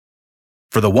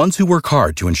For the ones who work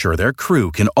hard to ensure their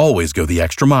crew can always go the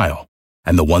extra mile,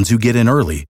 and the ones who get in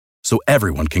early so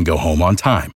everyone can go home on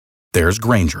time, there's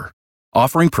Grainger,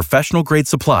 offering professional-grade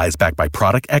supplies backed by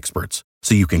product experts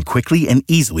so you can quickly and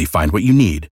easily find what you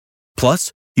need.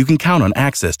 Plus, you can count on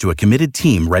access to a committed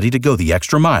team ready to go the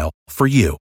extra mile for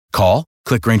you. Call,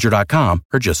 click Grainger.com,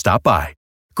 or just stop by.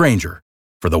 Grainger,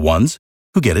 for the ones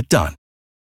who get it done.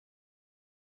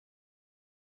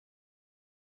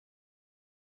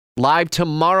 Live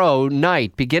tomorrow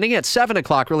night, beginning at 7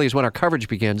 o'clock, really is when our coverage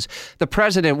begins. The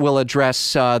president will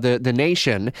address the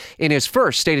nation in his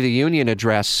first State of the Union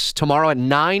address tomorrow at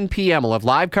 9 p.m. We'll have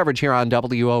live coverage here on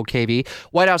WOKV.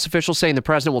 White House officials saying the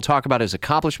president will talk about his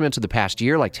accomplishments of the past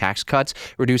year, like tax cuts,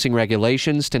 reducing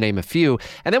regulations, to name a few.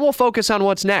 And then we'll focus on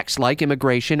what's next, like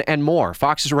immigration and more.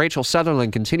 Fox's Rachel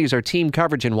Sutherland continues our team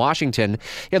coverage in Washington.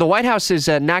 Yeah, the White House is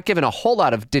not given a whole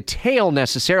lot of detail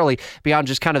necessarily beyond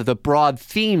just kind of the broad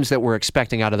themes that we're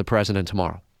expecting out of the president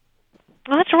tomorrow.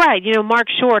 Well, that's right. Mark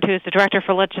Short, who's the Director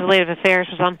for Legislative Affairs,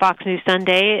 was on Fox News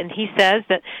Sunday, and he says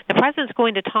that the president's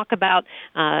going to talk about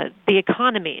the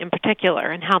economy in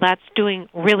particular and how that's doing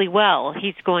really well.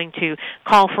 He's going to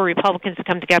call for Republicans to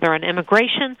come together on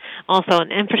immigration, also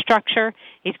on infrastructure.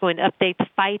 He's going to update the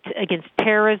fight against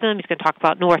terrorism. He's going to talk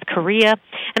about North Korea.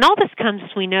 And all this comes, as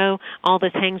we know, all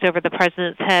this hangs over the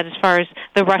president's head as far as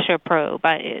the Russia probe.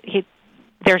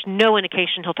 There's no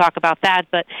indication he'll talk about that,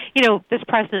 but, this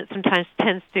president sometimes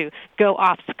tends to go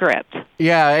off script.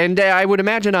 Yeah, and I would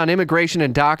imagine on immigration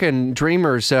and DACA and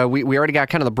Dreamers, we already got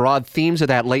kind of the broad themes of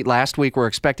that late last week. We're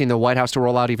expecting the White House to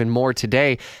roll out even more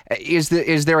today. Is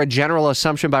there a general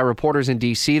assumption by reporters in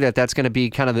D.C. that that's going to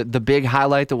be kind of the big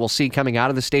highlight that we'll see coming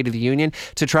out of the State of the Union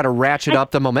to try to ratchet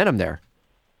up the momentum there?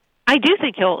 I do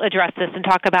think he'll address this and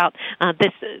talk about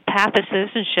this path of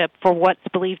citizenship for what's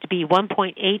believed to be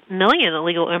 1.8 million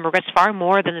illegal immigrants, far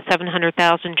more than the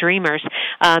 700,000 Dreamers.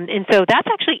 And so that's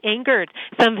actually angered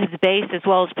some of his base as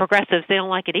well as progressives. They don't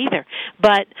like it either.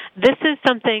 But this is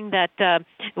something that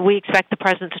we expect the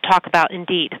president to talk about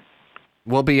indeed.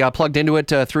 We'll be plugged into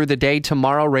it through the day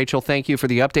tomorrow. Rachel, thank you for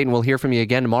the update, and we'll hear from you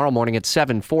again tomorrow morning at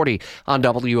 7:40 on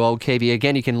WOKV.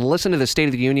 Again, you can listen to the State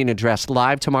of the Union address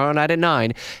live tomorrow night at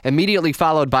 9, immediately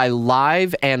followed by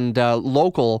live and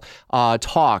local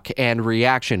talk and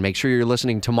reaction. Make sure you're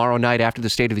listening tomorrow night after the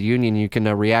State of the Union. You can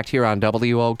react here on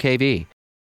WOKV.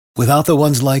 Without the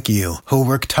ones like you, who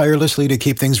work tirelessly to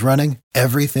keep things running,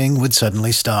 everything would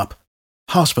suddenly stop.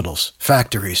 Hospitals,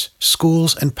 factories,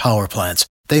 schools, and power plants,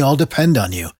 they all depend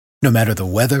on you. No matter the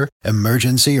weather,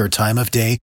 emergency, or time of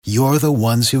day, you're the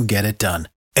ones who get it done.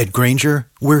 At Grainger,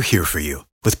 we're here for you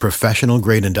with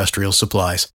professional-grade industrial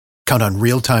supplies. Count on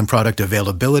real-time product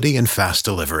availability and fast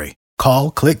delivery. Call,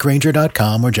 click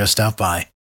Grainger.com, or just stop by.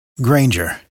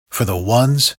 Grainger, for the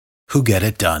ones who get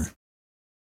it done.